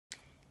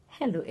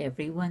Hello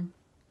everyone,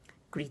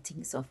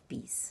 greetings of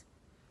peace.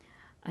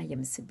 I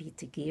am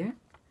Sabita Gir,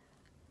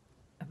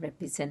 a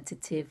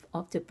representative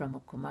of the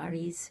Brahma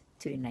Kumaris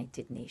to the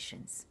United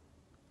Nations.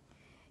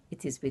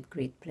 It is with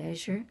great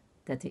pleasure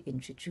that I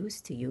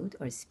introduce to you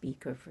our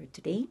speaker for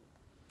today,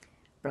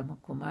 Brahma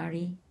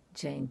Kumari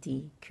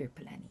Jayanti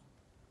Kirpalani.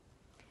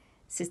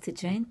 Sister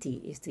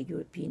Jayanti is the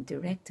European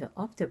Director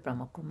of the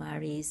Brahma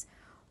Kumaris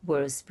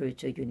World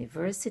Spiritual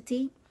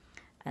University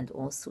and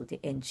also the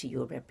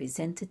NGO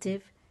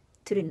Representative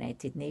to the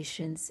United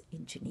Nations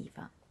in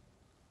Geneva.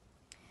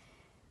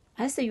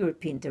 As the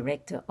European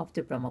Director of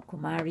the Brahma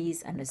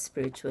Kumaris and a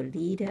spiritual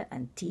leader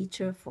and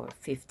teacher for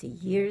 50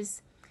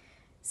 years,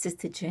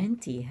 Sister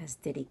Jayanti has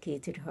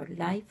dedicated her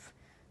life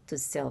to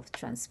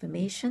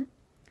self-transformation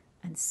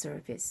and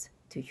service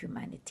to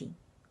humanity.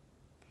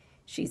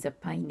 She is a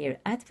pioneer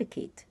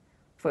advocate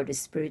for the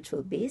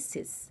spiritual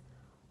basis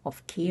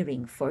of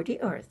caring for the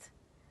earth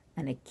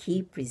and a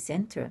key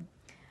presenter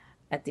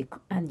at the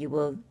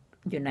annual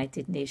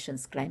United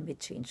Nations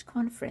Climate Change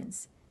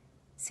Conference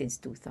since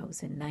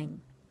 2009.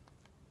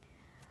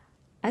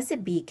 As a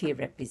BK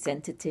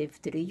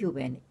representative to the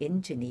UN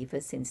in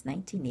Geneva since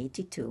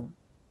 1982,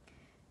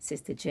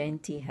 Sister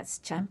Jayanti has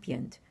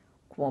championed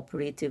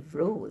cooperative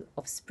role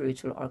of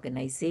spiritual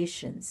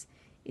organizations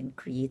in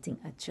creating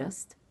a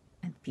just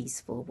and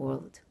peaceful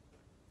world.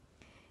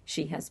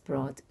 She has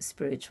brought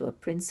spiritual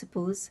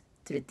principles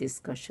to the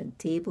discussion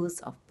tables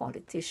of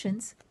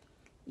politicians,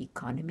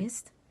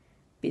 economists,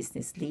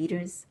 business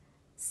leaders,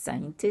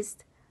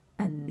 scientists,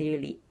 and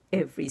nearly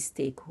every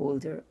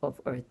stakeholder of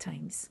our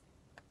times.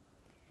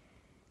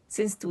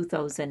 Since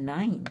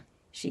 2009,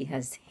 she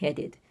has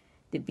headed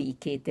the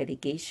BK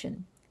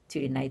delegation to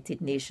United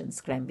Nations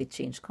Climate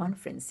Change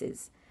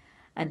Conferences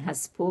and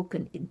has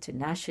spoken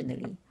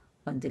internationally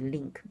on the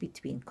link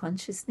between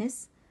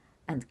consciousness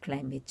and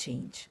climate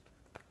change.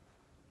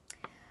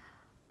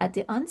 At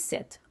the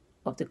onset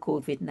of the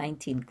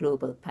COVID-19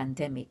 global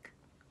pandemic,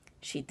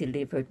 she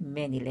delivered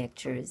many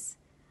lectures,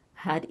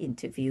 had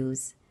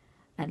interviews,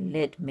 and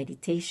led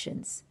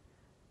meditations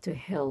to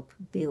help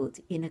build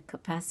inner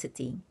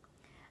capacity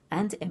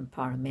and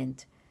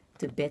empowerment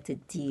to better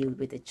deal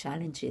with the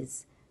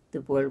challenges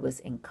the world was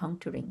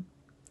encountering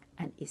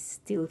and is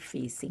still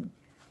facing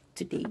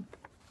today.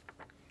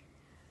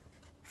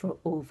 For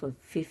over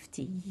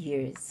 50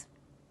 years,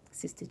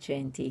 Sister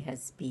Jayanti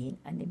has been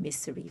an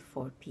emissary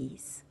for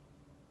peace.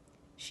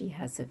 She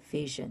has a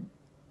vision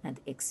and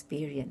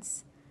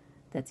experience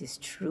that is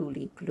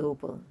truly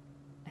global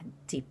and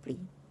deeply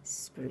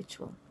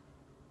spiritual.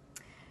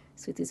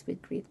 So it is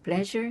with great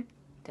pleasure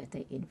that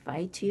I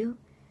invite you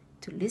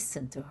to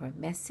listen to her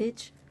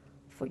message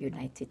for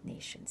United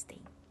Nations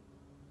Day.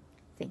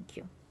 Thank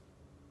you.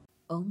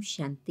 Om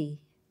Shanti,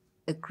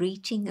 a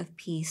greeting of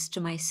peace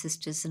to my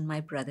sisters and my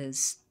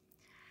brothers.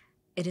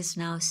 It is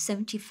now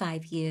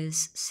 75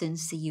 years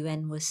since the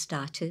UN was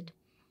started,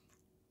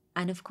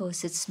 and of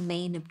course its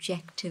main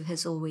objective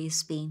has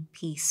always been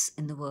peace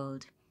in the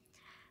world.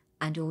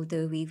 And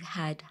although we've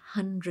had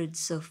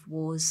hundreds of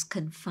wars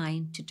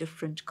confined to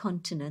different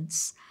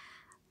continents,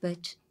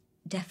 but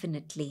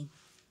definitely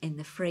in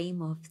the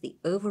frame of the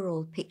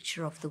overall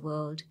picture of the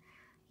world,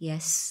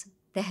 yes,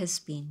 there has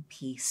been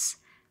peace.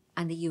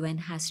 And the UN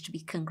has to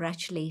be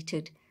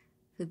congratulated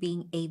for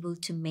being able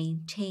to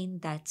maintain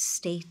that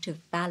state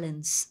of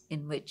balance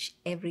in which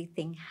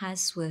everything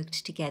has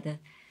worked together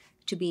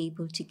to be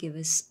able to give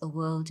us a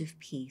world of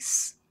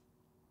peace.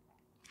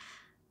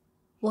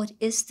 What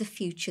is the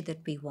future that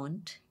we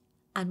want,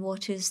 and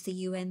what is the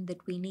UN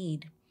that we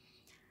need?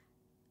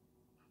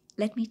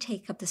 Let me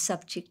take up the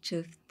subject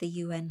of the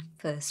UN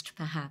first,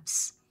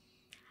 perhaps.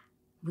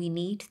 We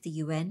need the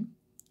UN.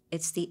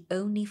 It's the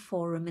only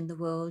forum in the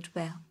world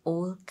where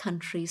all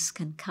countries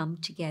can come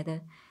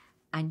together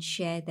and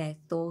share their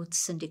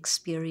thoughts and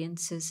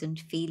experiences and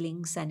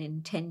feelings and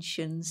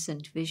intentions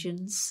and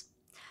visions.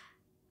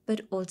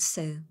 But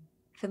also,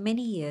 for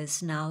many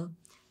years now,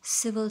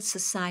 civil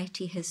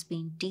society has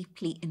been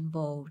deeply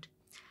involved.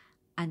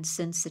 And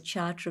since the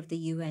Charter of the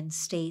UN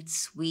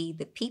states we,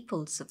 the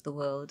peoples of the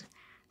world,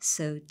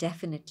 so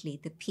definitely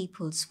the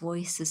people's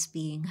voice is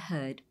being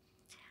heard.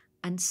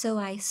 And so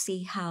I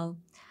see how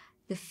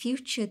the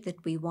future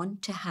that we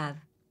want to have,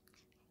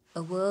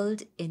 a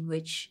world in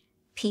which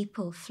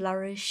people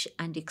flourish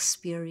and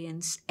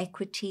experience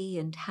equity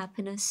and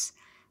happiness,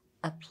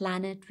 a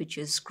planet which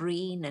is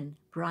green and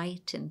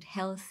bright and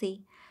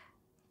healthy,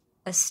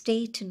 a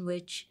state in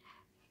which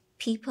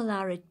people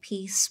are at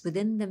peace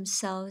within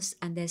themselves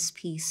and there's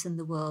peace in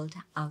the world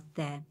out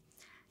there.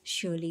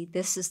 Surely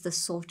this is the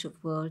sort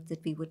of world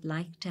that we would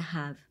like to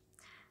have.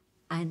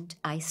 And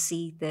I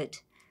see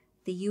that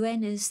the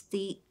UN is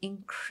the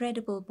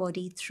incredible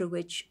body through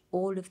which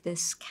all of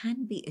this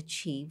can be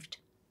achieved.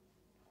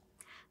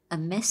 A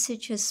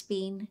message has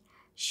been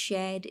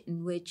shared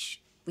in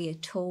which we are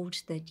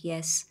told that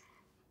yes,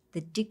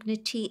 the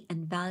dignity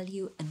and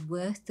value and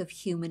worth of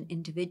human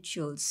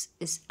individuals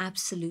is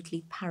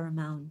absolutely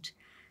paramount.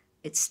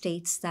 It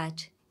states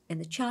that in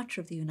the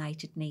Charter of the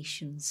United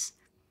Nations,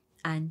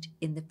 And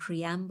in the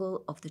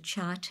preamble of the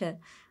Charter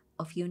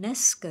of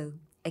UNESCO,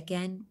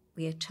 again,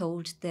 we are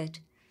told that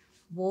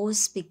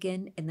wars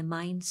begin in the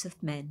minds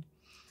of men,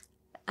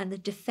 and the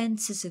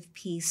defenses of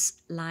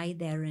peace lie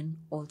therein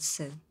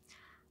also.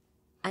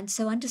 And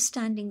so,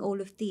 understanding all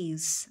of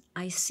these,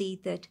 I see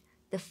that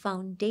the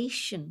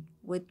foundation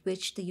with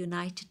which the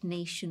United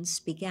Nations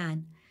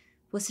began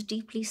was a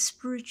deeply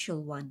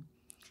spiritual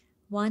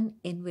one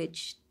in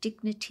which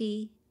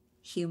dignity,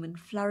 human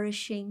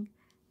flourishing,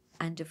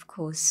 and of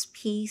course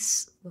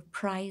peace were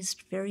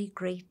prized very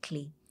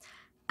greatly.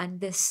 And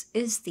this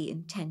is the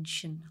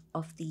intention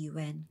of the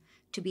UN,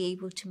 to be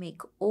able to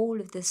make all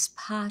of this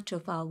part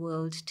of our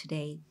world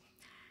today.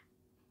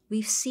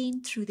 We've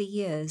seen through the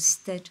years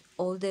that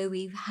although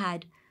we've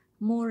had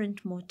more and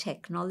more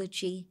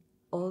technology,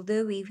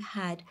 although we've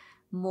had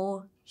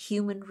more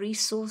human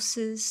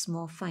resources,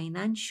 more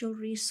financial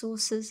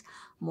resources,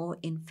 more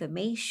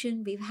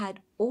information, we've had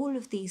all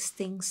of these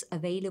things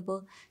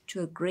available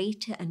to a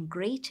greater and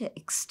greater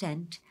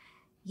extent,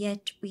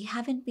 yet we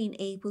haven't been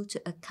able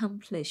to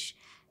accomplish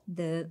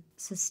the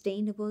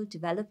sustainable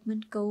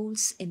development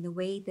goals in the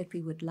way that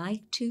we would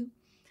like to.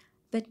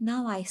 But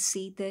now I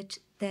see that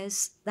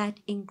there's that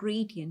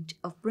ingredient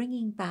of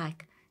bringing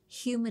back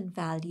human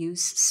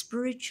values,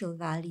 spiritual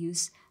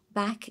values,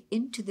 back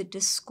into the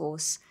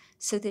discourse,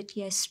 so that,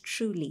 yes,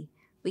 truly,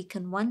 we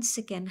can once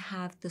again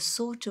have the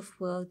sort of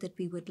world that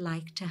we would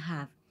like to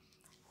have.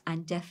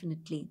 And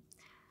definitely,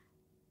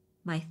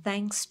 my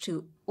thanks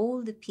to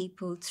all the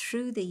people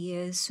through the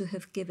years who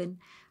have given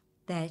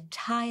their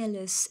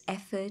tireless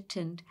effort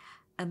and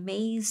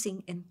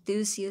amazing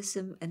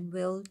enthusiasm and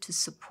will to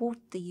support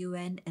the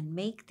UN and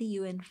make the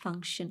UN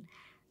function.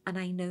 And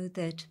I know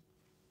that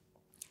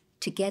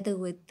together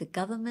with the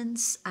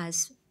governments,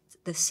 as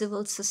the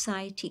civil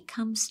society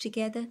comes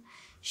together,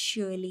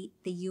 surely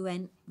the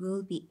UN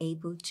will be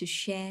able to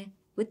share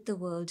with the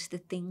world the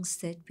things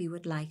that we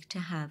would like to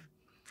have.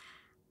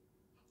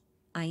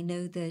 I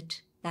know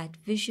that that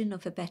vision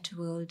of a better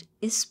world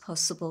is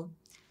possible,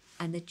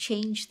 and the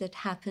change that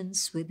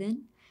happens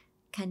within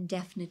can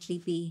definitely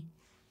be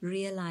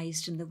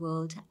realized in the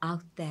world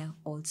out there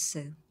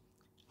also.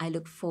 I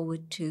look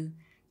forward to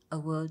a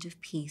world of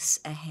peace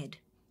ahead.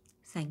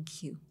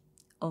 Thank you.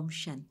 Om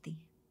Shanti.